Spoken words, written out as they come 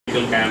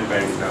camp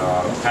and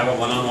have a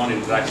one-on-one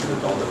interaction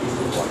with all the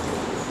people who are here.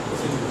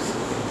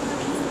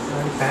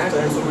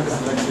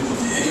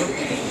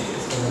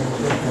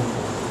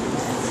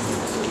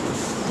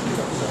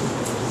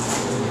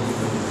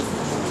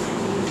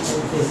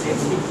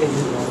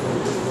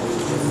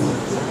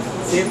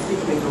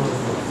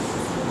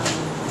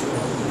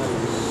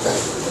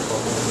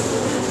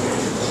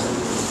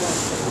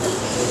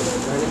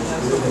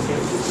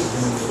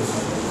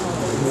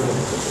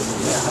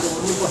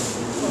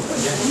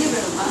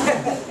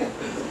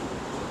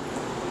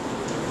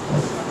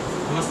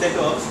 Namaste to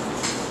all.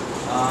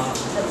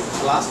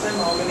 Last time,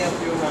 how many of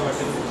you have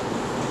attended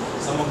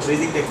some of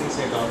breathing techniques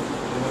I taught?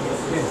 Remember?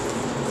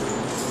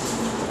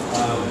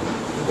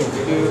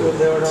 Did you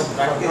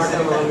practice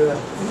any time?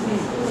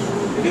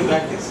 Did you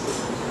practice?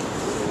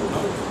 No?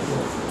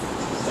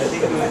 I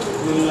think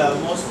we will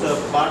almost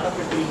part of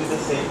it will be the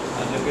same,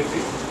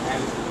 repetitive,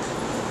 and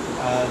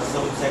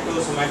some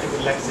psychosomatic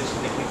relaxation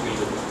technique will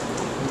do.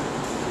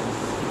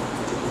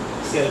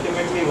 See,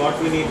 ultimately what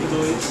we need to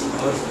do is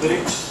our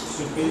spirit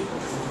should be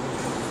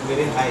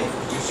very high.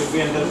 You should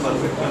be under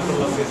perfect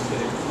control of your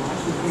spirit.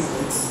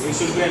 You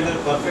should be under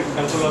perfect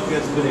control of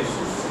your spirit.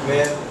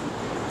 Where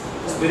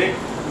spirit,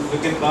 you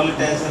can call it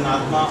as an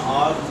Atma,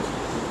 or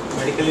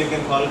medically you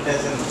can call it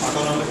as an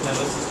autonomic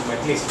nervous system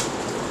at least.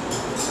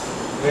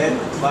 Where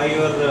by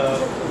your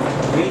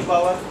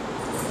willpower,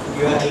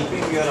 you are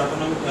helping your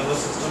autonomic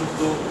nervous system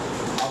to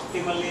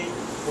optimally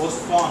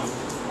postpone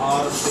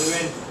or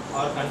prevent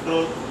or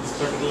control this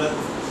particular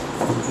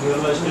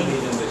neurological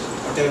degeneration,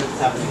 whatever is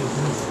happening.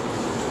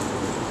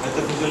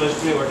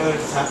 Pathophysiologically, whatever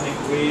is happening,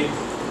 we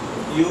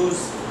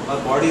use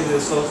our body's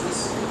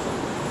resources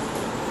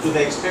to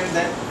the extent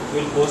that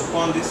we will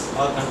postpone this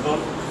or control,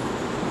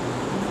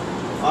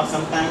 or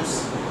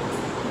sometimes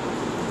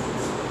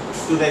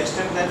to the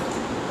extent that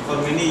for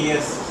many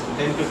years,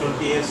 10 to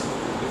 20 years,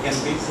 we can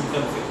be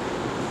symptom free.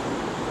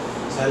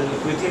 So I will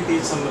quickly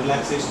teach some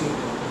relaxation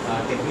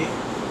technique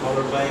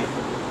followed by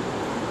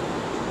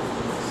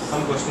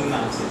some question and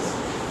answers.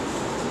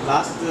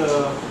 Last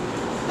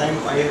time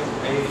I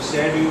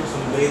shared you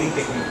some breathing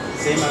technique.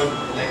 Same I would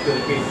like to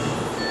repeat.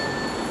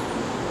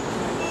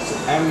 So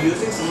I am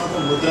using some of the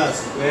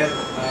mudras where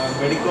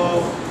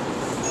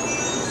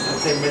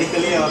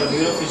medically or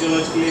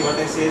neurophysiologically, what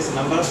I say is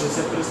number of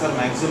receptors are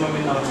maximum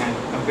in our hand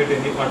compared to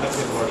any part of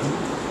your body.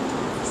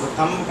 So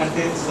thumb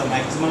contains the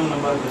maximum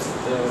number of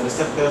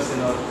receptors in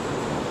our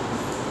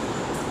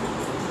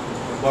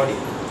body.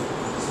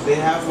 So they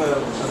have a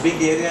big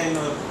area in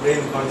our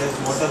brain called as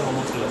motor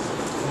homunculus.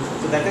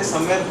 So that is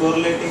somewhere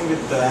correlating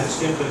with the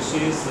ancient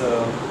rishis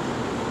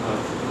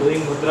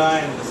doing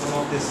mudra and some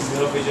of these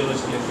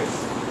neurophysiological effects.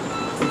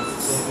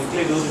 So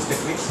quickly do these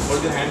techniques.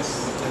 Hold your hands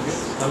like this,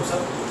 thumbs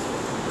up.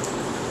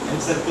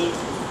 Encircle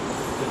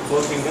with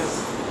 4 fingers.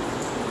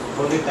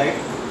 Hold it tight.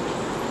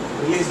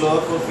 Release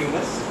lower 4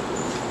 fingers.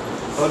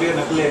 Cover your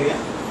knuckle area.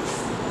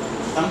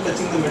 Thumb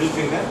touching the middle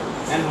finger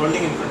and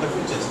holding in front of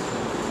your chest.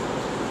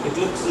 It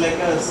looks like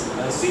a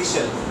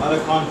seashell or a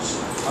conch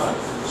or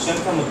a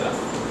shankha mudra.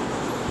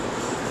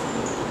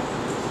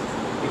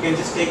 You can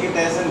just take it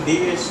as a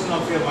deviation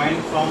of your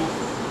mind from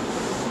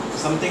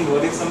something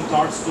worrisome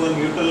thoughts to a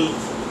neutral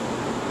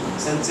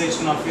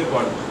sensation of your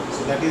body.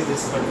 So that is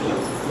this particular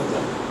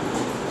mudra.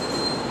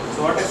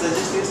 So what I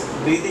suggest is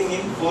breathing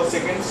in 4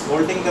 seconds,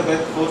 holding the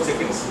breath 4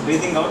 seconds,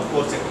 breathing out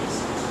 4 seconds.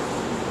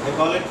 I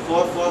call it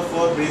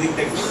 4-4-4 breathing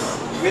technique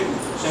with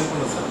Shankha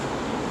Mudra.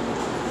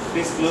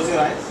 Please close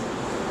your eyes.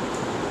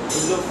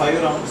 We'll do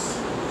 5 rounds.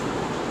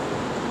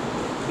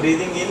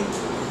 Breathing in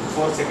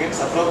 4 seconds.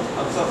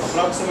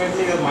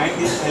 Approximately your mind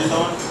is held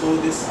on to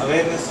this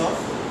awareness of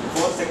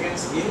 4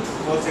 seconds in,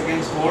 4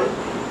 seconds hold,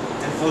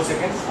 and 4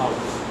 seconds out.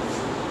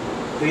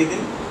 Breathe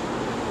in.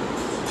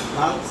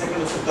 4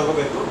 second उसे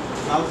तगोबेको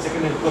 4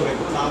 second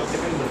हिಡ್ಕೋಬೇಕು 4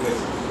 second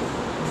ಬಿಡಬೇಕು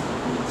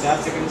 4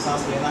 second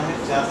सांस लेना है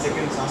 4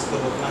 second सांस को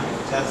रोकना है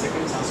 4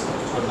 second सांस को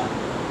छोड़ना है.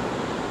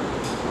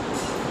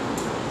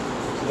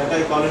 So that I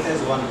call it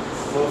as 1.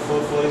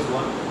 4-4-4 is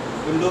 1.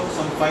 We'll do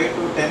some 5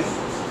 to 10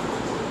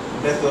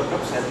 breath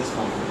workups at this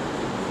moment.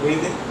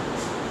 Breathe in,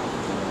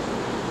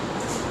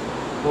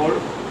 hold,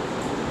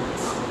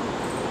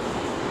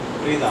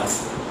 breathe out.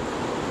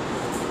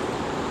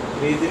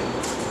 Breathe in,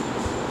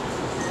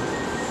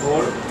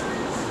 hold,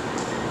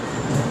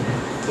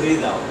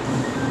 breathe out.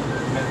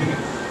 Continue.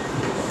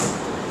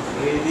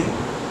 Breathe in,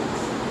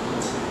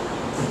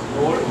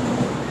 hold,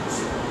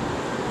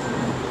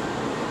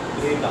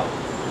 breathe out.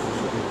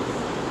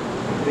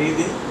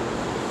 Breathe in,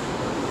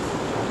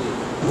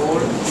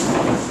 hold,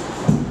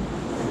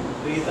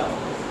 breathe out.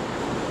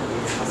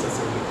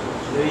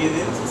 Breathe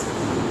in,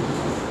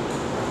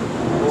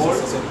 hold,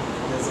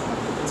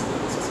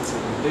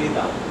 breathe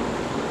out.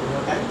 One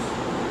more time.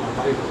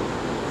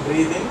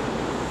 Breathe in,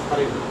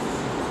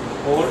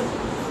 hold,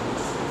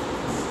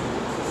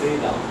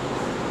 breathe out.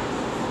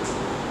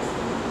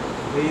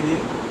 Breathe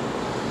in,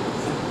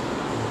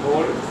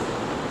 hold,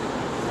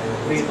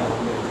 breathe out.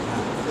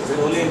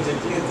 Slowly and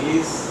gently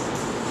release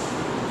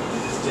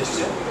this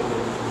gesture.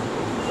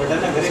 We've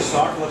done a very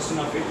short version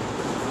of it.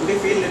 Would you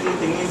feel little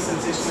tingling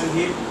sensation and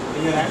heat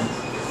in your hand?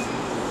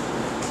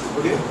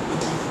 Would you?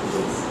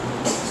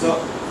 So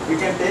you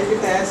can take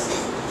it as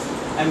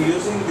I am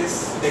using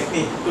this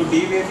technique to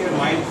deviate your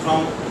mind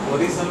from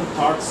worrisome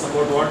thoughts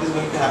about what is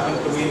going to happen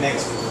to me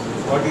next,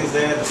 what is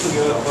there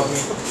here for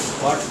me,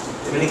 what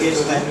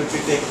medications I need to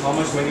take, how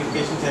much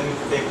medications I need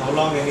to take, how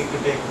long I need to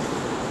take.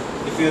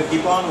 If you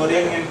keep on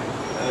worrying and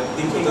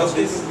thinking of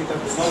this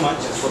so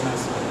much,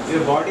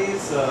 your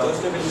body's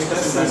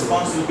stress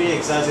response will be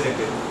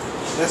exaggerated.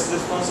 Stress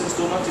response is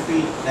too much, it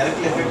will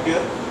directly affect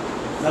your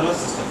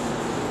nervous system.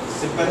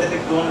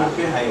 Sympathetic tone will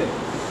be higher.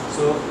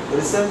 So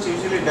research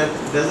usually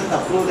doesn't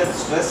approve that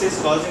stress is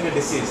causing a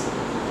disease,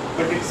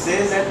 but it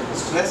says that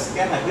stress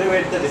can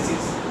aggravate the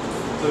disease.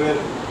 So we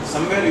are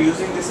somewhere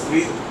using this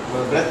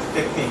breath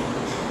technique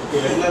to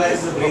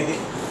regularize the breathing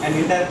and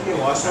indirectly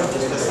wash out the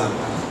stress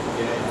hormone.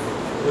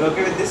 You are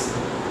okay with this?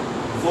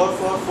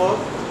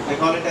 4-4-4, I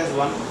call it as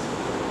 1.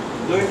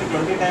 Do it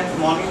 20 times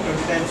morning,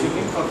 20 times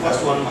evening for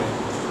first 1 month.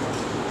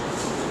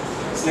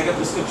 It's like a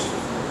prescription.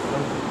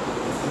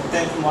 20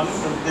 times morning,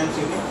 20 times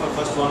evening for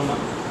first 1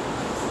 month.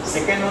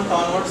 Second month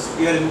onwards,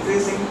 you are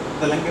increasing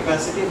the lung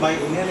capacity by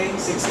inhaling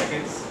 6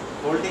 seconds,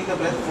 holding the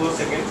breath 4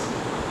 seconds,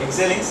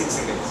 exhaling 6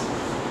 seconds.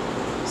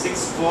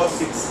 6, 4,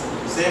 6.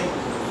 Same.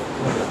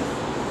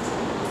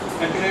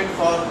 Continue it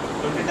for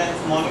 20 times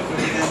morning,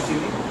 20 times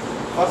evening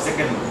for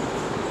second month.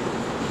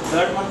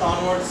 Third month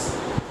onwards,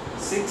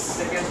 6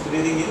 seconds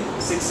breathing in,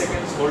 6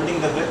 seconds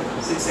holding the breath,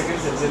 6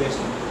 seconds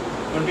exhalation.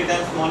 20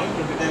 times morning,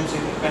 20 times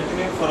evening.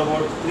 Continue for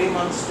about 3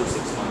 months to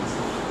 6 months.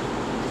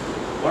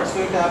 What's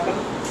going to happen?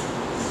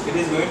 It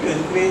is going to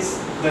increase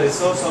the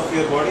resource of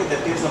your body,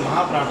 that is the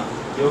Mahaprana.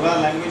 Yoga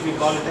language we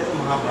call it as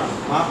Mahaprana.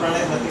 Mahaprana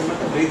is nothing but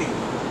the breathing.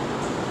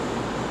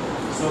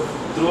 So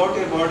throughout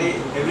your body,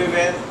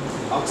 everywhere,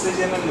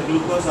 oxygen and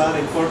glucose are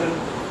important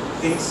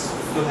things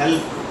to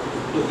help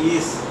to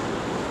ease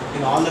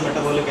in all the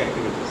metabolic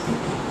activities.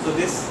 So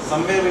this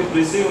somewhere we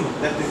presume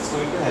that it's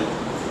going to help.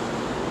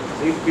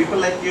 So if people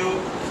like you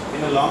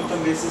in a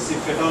long-term basis,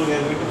 if at all we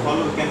are going to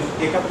follow, we can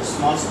take up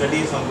small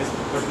studies on this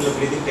particular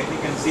breathing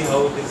technique and see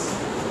how it is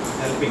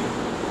helping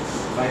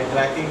by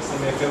tracking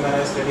some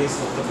fMRI studies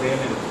of the brain.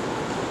 And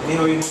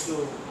anyhow, you need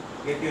to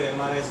get your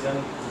MRIs done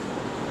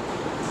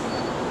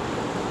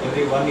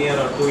every 1 year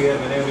or 2 years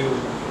whenever you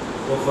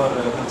go for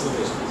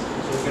consultations.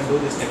 So you can do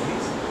these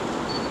techniques.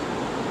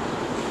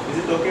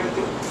 Is it okay with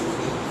you?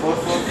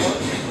 4-4-4,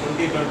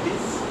 20-20,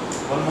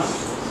 1 month.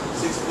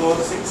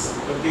 6-4-6,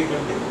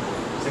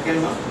 20-20, second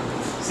month.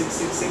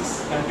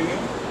 6-6-6, continue,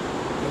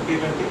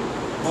 20-20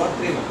 for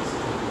 3 months.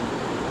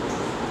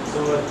 So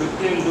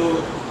quickly we'll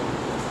do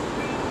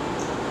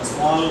a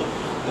small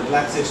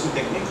relaxation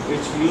technique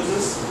which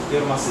uses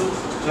your muscle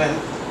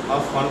strength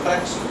of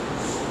contraction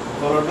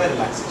followed by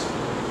relaxation.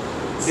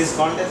 It is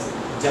called as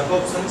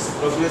Jacobson's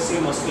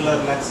progressive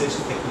muscular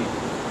relaxation technique.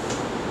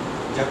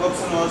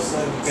 Jacobson was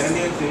a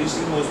Canadian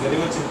physician who was very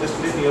much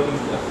interested in yoga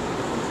nidra,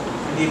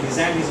 and he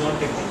designed his own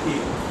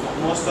technique.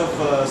 Most of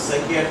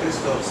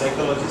psychiatrists or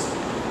psychologists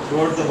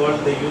throughout the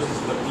world, they use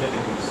this particular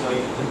technique. So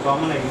in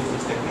common I use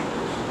this technique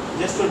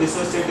just to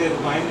dissociate your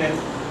mind and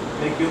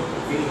make you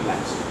feel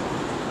relaxed.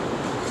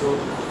 So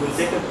we'll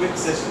take a quick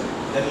session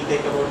that will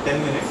take about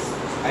 10 minutes.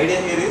 Idea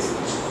here is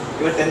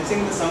you are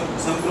tensing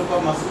some group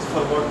of muscles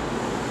for about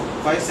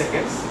 5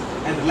 seconds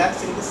and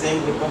relaxing the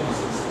same group of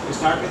muscles. We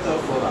start with our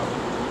forearm.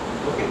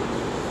 Okay?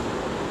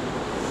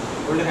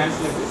 Hold your hands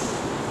like this.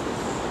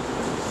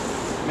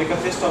 Make a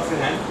fist of your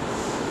hand.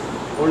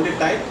 Hold it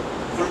tight,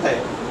 full tight.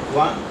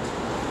 1,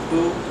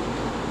 2,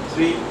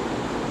 3,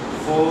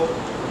 4,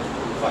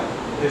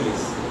 5.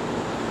 Release.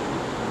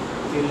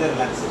 Feel the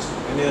relaxation.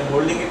 When you are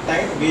holding it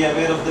tight, be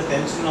aware of the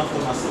tension of the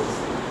muscles.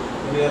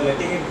 When you are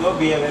letting it go,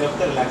 be aware of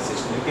the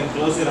relaxation. You can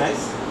close your eyes.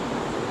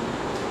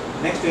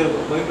 Next, you are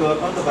going to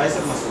work on the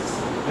bicep muscles.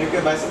 Make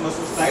your bicep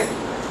muscles tight.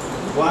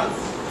 1,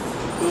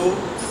 2,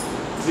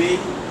 3,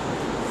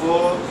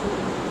 4,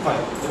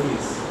 5.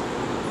 Release.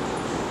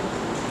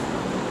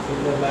 Feel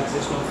the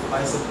relaxation of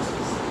bicep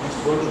muscles. Next,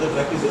 go to the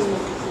trapezius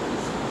muscles.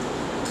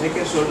 Make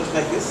your shoulders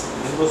like this,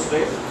 elbows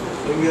straight.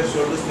 Bring your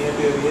shoulders near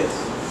to your ears.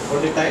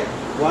 Hold it tight.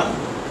 1,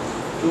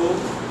 2,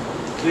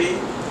 3,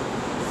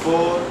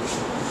 4,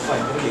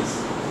 5. Release.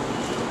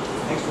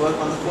 Next, work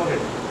on the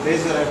forehead.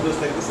 Raise your eyebrows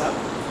like this up.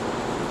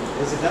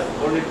 Raise it up.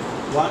 Hold it.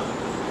 1,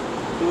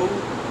 2,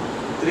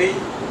 3,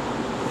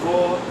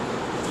 4,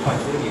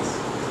 5. Release.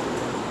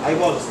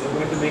 Eyeballs. You are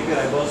going to make your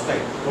eyeballs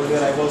tight. Hold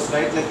your eyeballs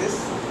tight like this.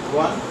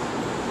 1,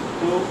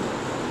 2,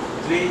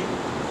 3,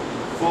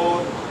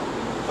 4,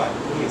 5.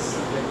 Release.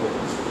 Let go.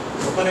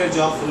 Open your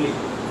jaw fully.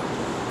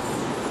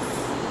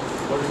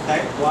 Hold it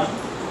tight. 1,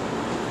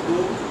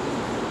 2,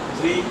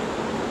 3,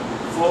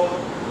 4,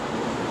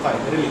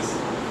 5. Release.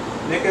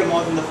 Make your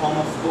mouth in the form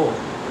of O.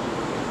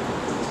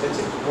 Stretch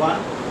it.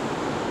 1,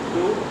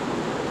 2,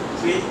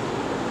 3,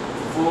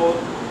 4,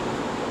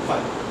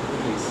 5.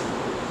 Release.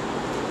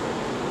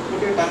 Put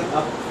your tongue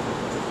up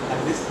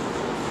like this.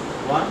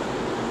 1,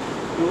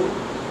 2,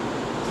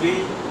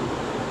 3,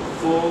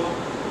 4,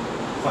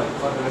 5.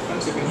 For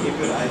reference, you can keep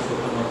your eyes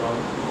open or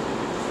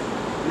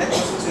Neck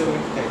muscles you are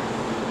going to tight.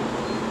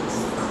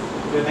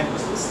 Your neck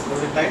muscles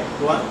hold it tight.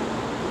 1,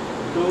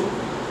 2,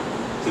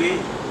 3,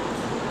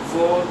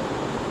 4,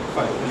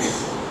 5.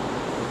 Release.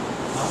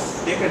 Now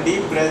take a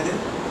deep breath in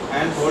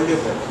and hold your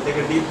breath. Take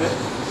a deep breath.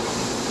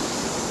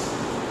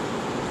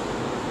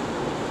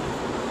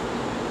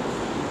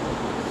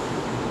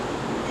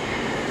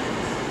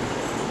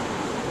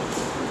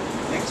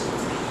 Next,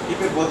 keep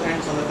your both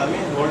hands on the tummy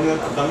and hold your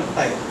abdomen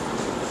tight.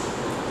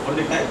 Hold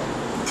it tight.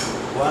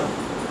 1,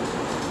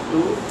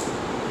 2,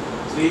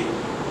 3,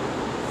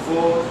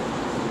 4,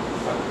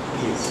 5.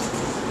 Release.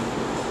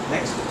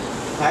 Next,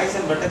 thighs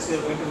and buttocks you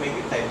are going to make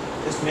it tight.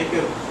 Just make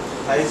your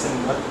thighs and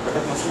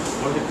buttock muscles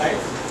hold it tight.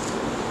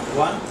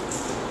 1,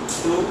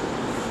 2,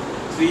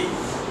 3,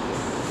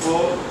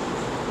 4,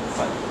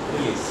 5.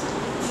 Release.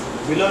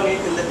 Below knee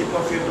till the tip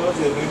of your toes,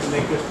 you are going to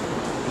make your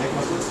neck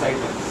muscles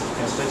tighten. You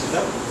can stretch it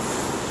up.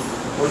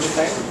 Hold it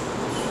tight.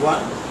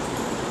 1,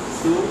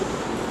 2,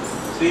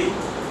 3,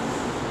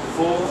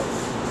 4,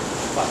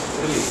 5.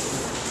 Release.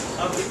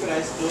 Now keep your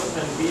eyes closed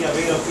and be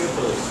aware of your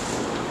toes.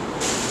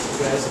 Keep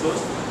your eyes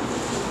closed.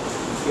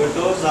 Your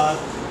toes are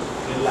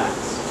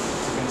relaxed.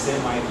 You can say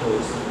my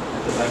toes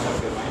at the back of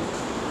your mind.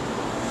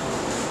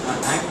 My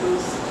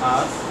ankles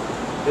are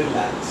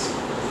relaxed.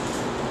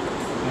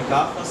 My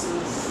calf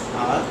muscles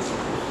are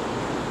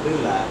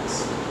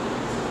relaxed.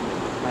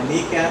 My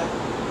kneecap,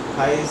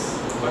 thighs,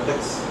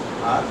 buttocks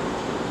are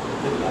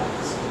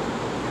relaxed.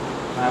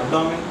 My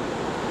abdomen,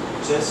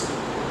 chest,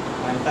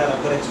 my entire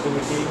upper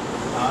extremity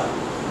are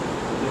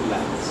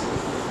relaxed.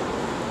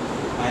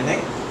 My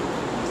neck,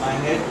 my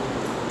head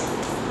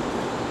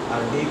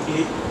are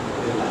deeply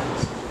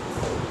relaxed.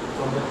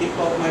 From the tip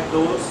of my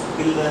toes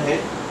till the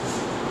head,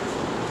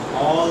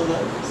 all the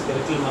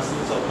skeletal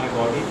muscles of my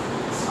body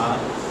are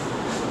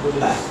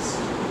relaxed.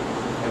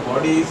 My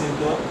body is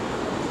into a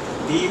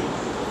deep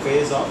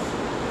phase of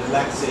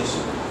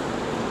relaxation.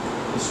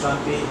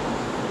 Vishranti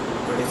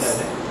padita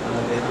ide ನನ್ನ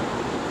ದೇಹ.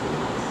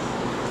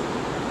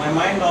 My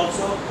mind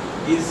also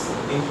is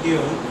in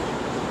tune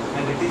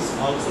and it is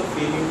also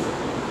feeling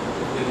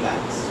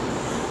relaxed.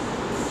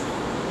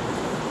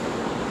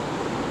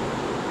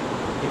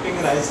 Keeping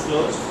your eyes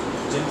closed,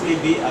 gently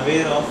be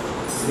aware of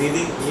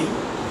breathing in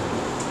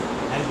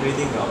and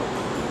breathing out.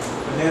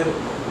 Whenever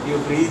you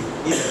breathe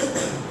in,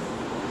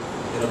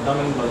 your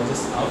abdomen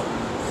bulges out.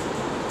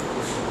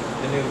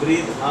 When you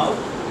breathe out,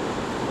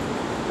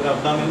 your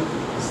abdomen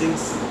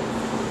sinks.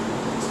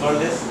 It's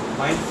called as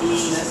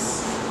mindfulness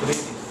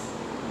breathing.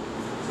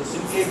 So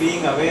simply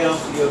being aware of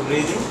your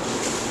breathing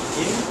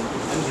in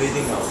and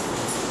breathing out.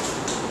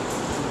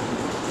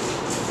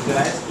 With your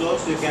eyes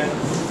closed, you can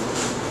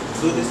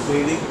do this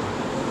breathing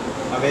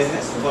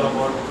awareness for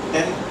about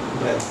 10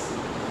 breaths.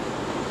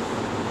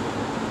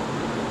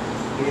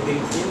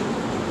 Breathing in,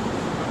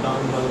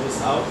 abdomen bulges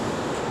out.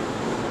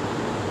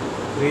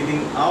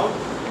 Breathing out,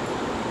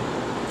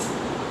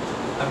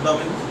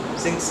 abdomen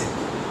sinks in.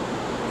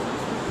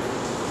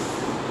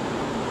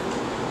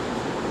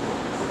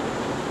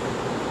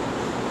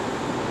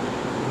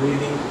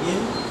 Breathing in,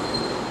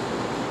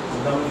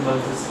 abdomen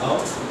bulges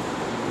out.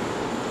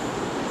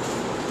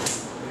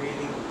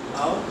 Breathing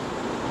out,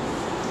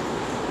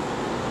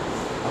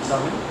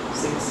 abdomen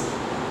sinks in.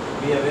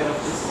 Be aware of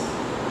this.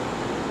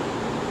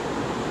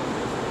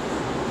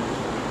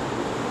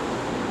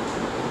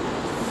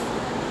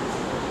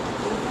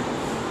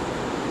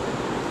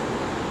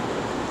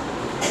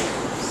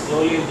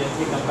 Slowly and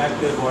gently come back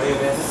to your body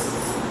awareness.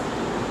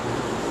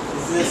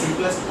 This is the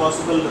simplest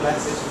possible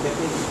relaxation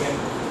technique you can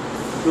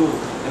do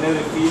whenever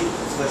you feel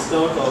stressed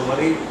out or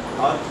worried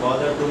or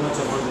bothered too much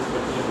about this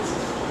particular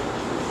disease.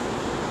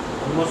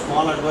 One more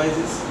small advice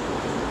is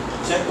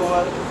check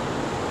over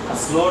a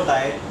slow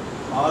diet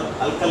or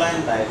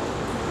alkaline diet.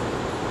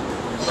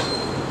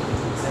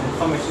 It's an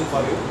information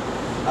for you.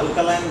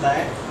 Alkaline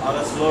diet or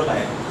a slow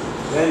diet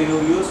where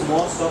you use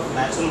most of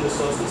natural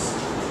resources.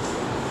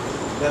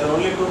 There are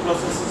only two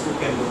processes you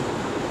can do.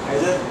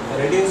 Either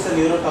reduce the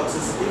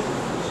neurotoxicity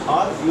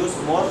or use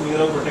more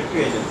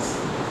neuroprotective agents.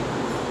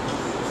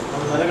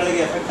 ನಮ್ಮ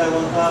ನರಗಳಿಗೆ effect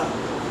ಆಗುವಂಥ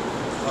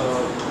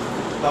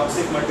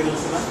toxic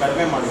ಮಟೀರಿಯಲ್ಸನ್ನ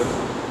ಕಡಿಮೆ ಮಾಡಬೇಕು.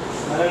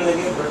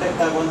 ನರಗಳಿಗೆ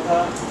protect ಆಗುವಂಥ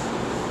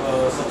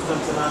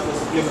ಸಬ್ಸ್ಟೆನ್ಸನ್ನ ಅಥವಾ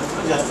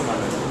ಸಪ್ಲಿಮೆಂಟ್ಸ್ನ ಜಾಸ್ತಿ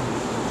ಮಾಡಬೇಕು.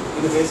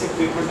 ಇದು basic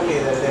ಟ್ರೀಟ್ಮೆಂಟಲ್ಲಿ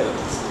ಇರುತ್ತೆ.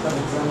 For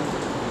example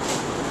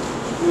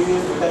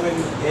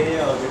vitamin A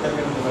or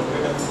vitamin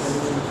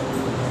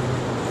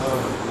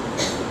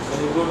when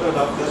you go to a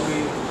doctor,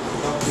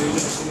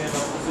 usually senior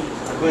doctors will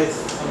advise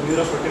on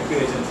neuroprotective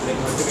agents like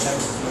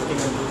multivitamins,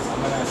 multi-minerals,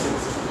 amino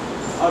acids,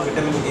 or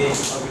vitamin A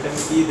or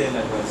vitamin E they will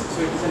advise. So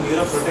it is a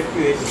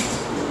neuroprotective agent.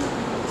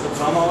 So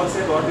from our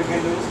side, what we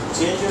can do is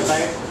change your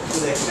diet to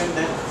the extent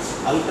that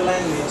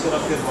alkaline nature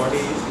of your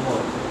body is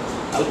more.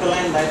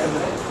 Alkaline diet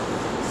andre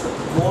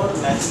more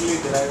naturally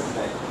derived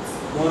diet,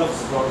 more of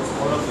sprouts,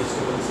 more of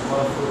vegetables,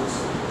 more of fruits,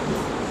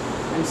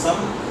 and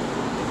some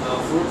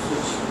fruits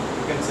which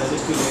we can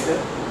suggest you later,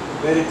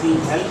 where it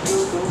will help you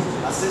to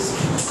assist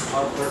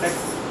or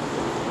protect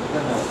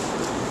the nerves.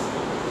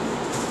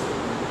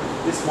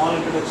 This small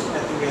introduction,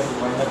 I think, I have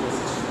wind up this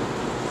session.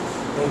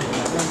 Thank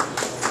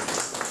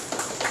you.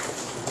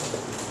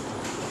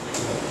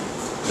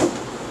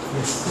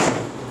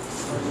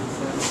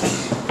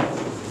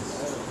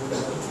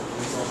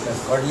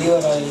 But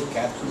liver oil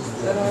capsules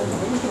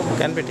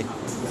Can be taken.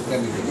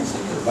 can be taken.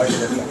 But I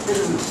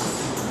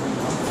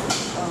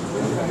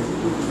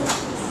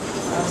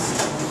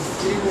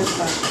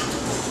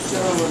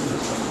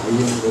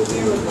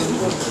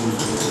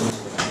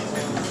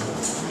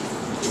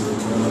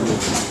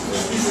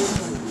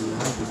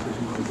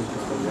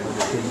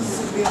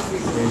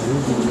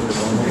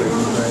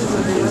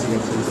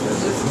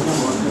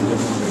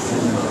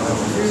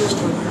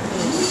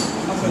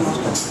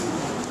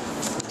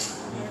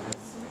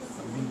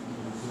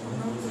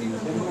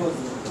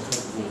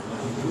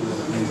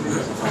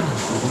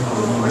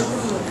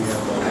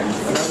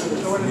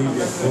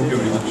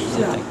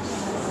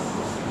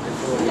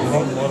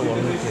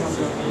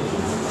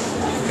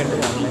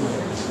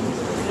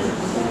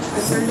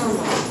fell down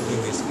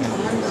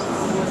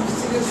and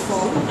serious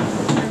fall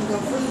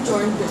and full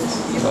joint pains.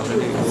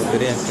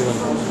 Very active.